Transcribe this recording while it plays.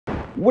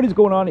What is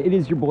going on? It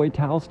is your boy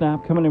Towel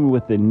Snap coming in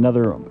with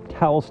another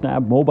Towel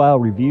Snap mobile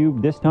review,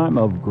 this time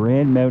of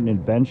Grand Mountain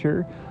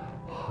Adventure.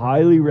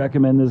 Highly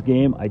recommend this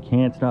game. I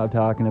can't stop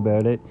talking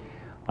about it.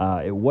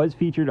 It was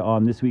featured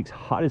on this week's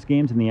hottest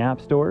games in the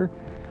App Store.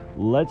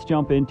 Let's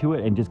jump into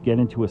it and just get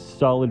into a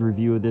solid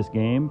review of this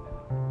game.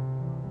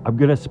 I'm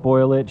gonna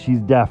spoil it. She's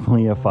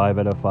definitely a 5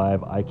 out of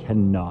 5. I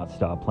cannot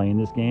stop playing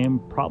this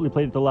game. Probably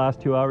played it the last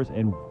 2 hours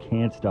and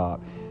can't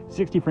stop.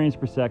 60 frames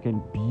per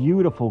second,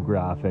 beautiful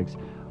graphics,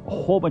 a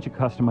whole bunch of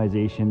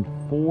customization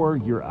for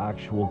your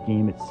actual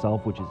game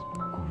itself, which is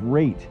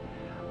great.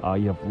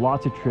 You have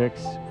lots of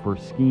tricks for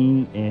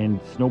skiing and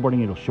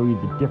snowboarding. It'll show you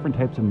the different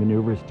types of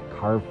maneuvers to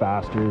carve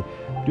faster,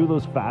 do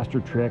those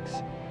faster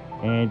tricks,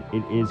 and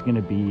it is going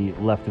to be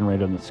left and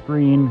right on the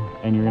screen,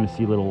 and you're going to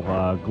see little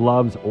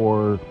gloves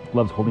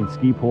holding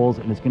ski poles,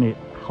 and it's going to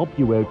help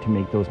you out to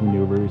make those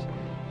maneuvers,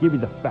 give you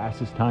the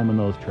fastest time on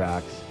those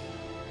tracks.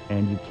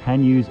 And you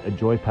can use a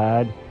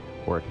joypad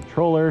or a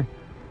controller,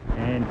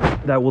 and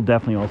that will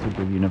definitely also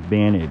give you an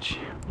advantage.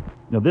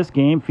 Now, this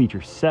game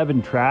features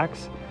 7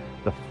 tracks.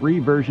 The free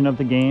version of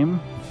the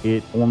game,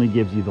 it only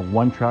gives you the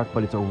 1 track,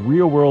 but it's a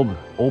real-world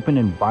open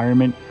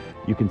environment.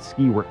 You can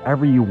ski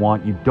wherever you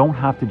want. You don't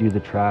have to do the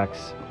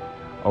tracks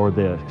or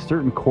the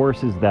certain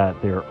courses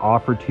that they're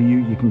offered to you.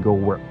 You can go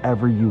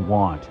wherever you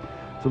want.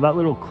 So that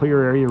little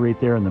clear area right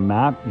there on the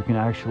map, you can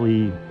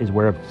actually, is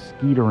where I've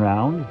skied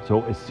around.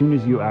 So as soon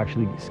as you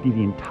actually ski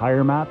the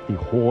entire map, the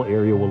whole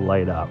area will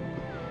light up.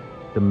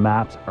 The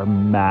maps are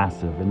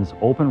massive, and this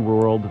open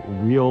world,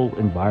 real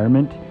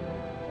environment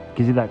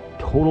gives you that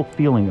total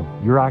feeling of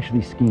you're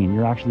actually skiing,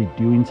 you're actually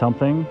doing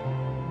something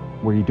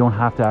where you don't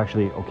have to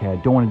actually, okay, I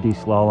don't want to do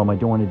slalom, I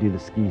don't want to do the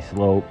ski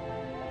slope.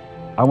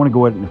 I want to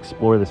go out and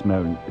explore this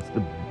mountain. It's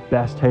the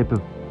best type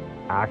of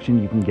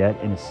action you can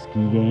get in a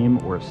ski game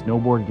or a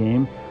snowboard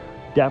game.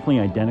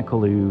 Definitely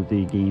identical to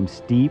the game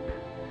Steep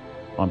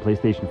on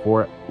PlayStation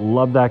 4.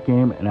 Love that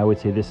game, and I would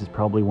say this is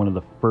probably one of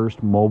the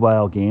first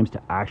mobile games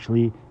to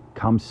actually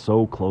come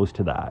so close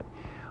to that.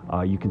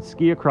 You can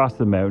ski across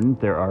the mountain.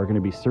 There are going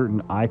to be certain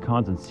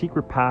icons and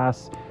secret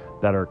paths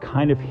that are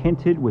kind of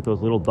hinted with those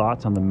little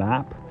dots on the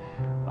map.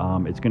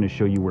 It's going to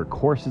show you where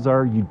courses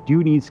are. You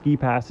do need ski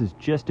passes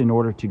just in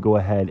order to go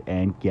ahead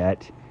and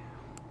get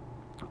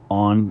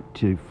on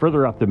to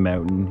further up the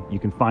mountain. You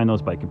can find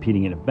those by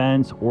competing in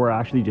events or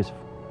actually just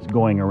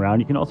going around.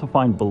 You can also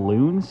find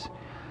balloons,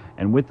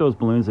 and with those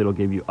balloons it'll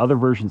give you other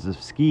versions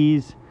of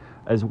skis,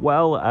 as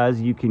well as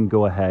you can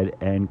go ahead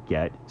and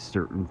get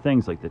certain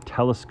things like the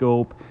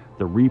telescope,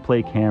 the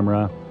replay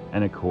camera,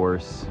 and of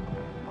course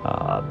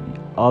the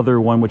other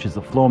one, which is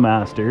the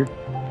Flowmaster.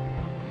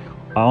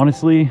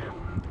 Honestly,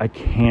 I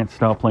can't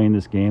stop playing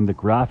this game. The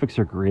graphics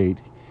are great.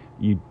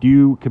 You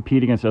do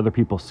compete against other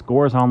people's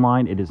scores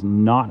online. It is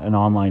not an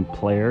online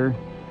player,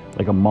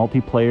 like a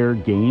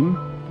multiplayer game,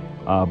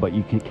 but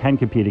you can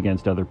compete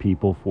against other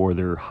people for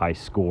their high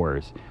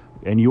scores.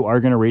 And you are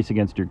going to race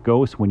against your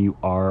ghost when you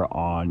are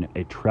on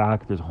a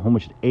track. There's a whole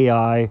bunch of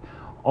AI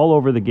all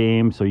over the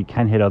game, so you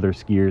can hit other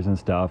skiers and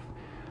stuff.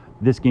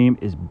 This game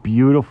is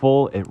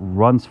beautiful. It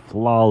runs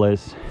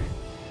flawless,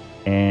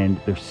 and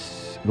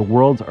the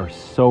worlds are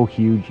so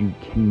huge. You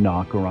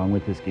cannot go wrong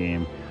with this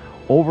game.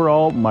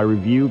 Overall, my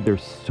review,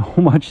 there's so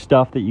much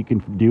stuff that you can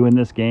do in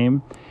this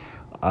game.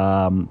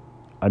 I'm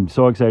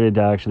so excited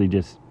to actually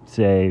just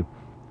say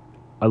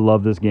I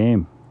love this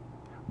game.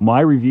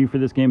 My review for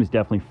this game is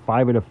definitely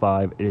 5 out of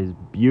 5. It is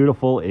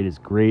beautiful. It is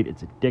great.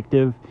 It's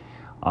addictive.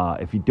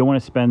 If you don't want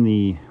to spend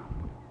the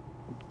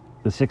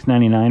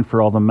 $6.99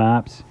 for all the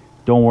maps,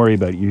 don't worry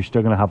about it. You're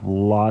still going to have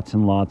lots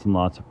and lots and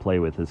lots of play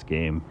with this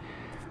game.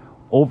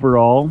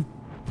 Overall,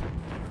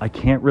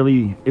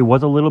 it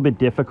was a little bit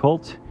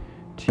difficult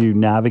to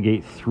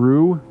navigate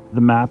through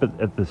the map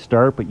at the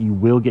start, but you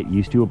will get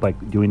used to it by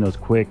doing those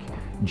quick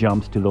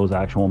jumps to those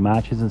actual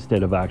matches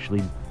instead of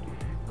actually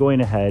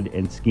going ahead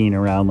and skiing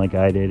around like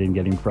I did and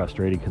getting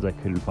frustrated because I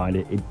couldn't find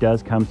it. It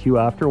does come to you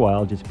after a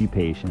while. Just be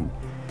patient.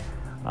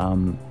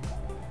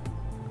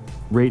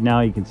 Right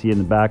now you can see in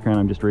the background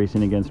I'm just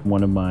racing against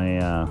one of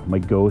my my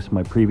ghosts,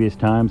 my previous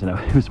times, and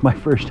it was my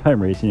first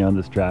time racing on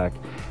this track,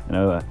 and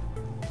I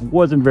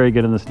wasn't very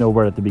good on the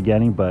snowboard at the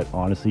beginning, but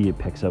honestly it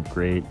picks up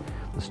great.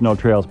 The snow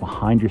trails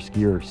behind your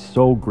skier are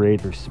so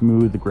great. They're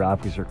smooth. The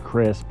graphics are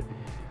crisp.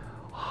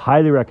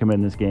 Highly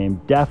recommend this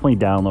game. Definitely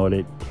download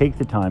it. Take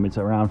the time. It's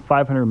around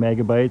 500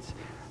 megabytes,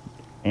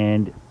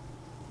 and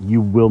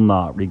you will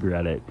not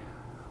regret it.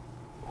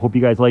 Hope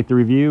you guys like the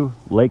review.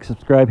 Like,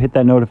 subscribe, hit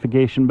that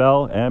notification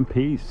bell, and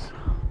peace.